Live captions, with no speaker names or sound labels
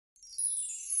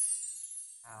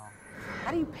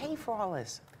How do you pay for all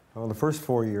this? Well, the first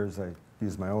 4 years I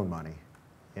used my own money.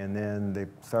 And then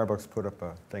Starbucks put up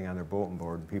a thing on their bulletin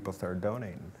board and people started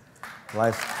donating. So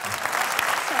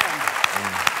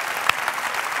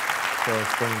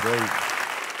it's been great.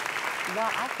 Well,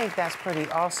 I think that's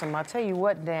pretty awesome. I'll tell you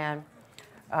what, Dan,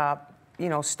 you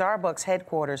know, Starbucks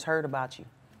headquarters heard about you.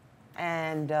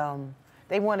 And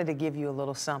they wanted to give you a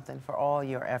little something for all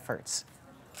your efforts.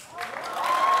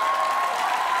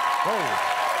 Oh.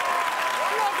 I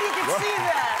don't know if you can see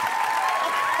that.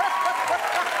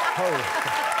 Oh.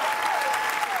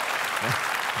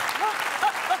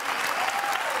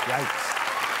 Yikes.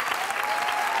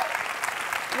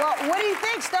 Well, what do you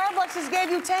think? Starbucks just gave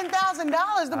you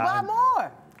 $10,000 to buy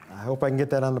more. I hope I can get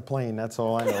that on the plane, that's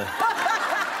all I know.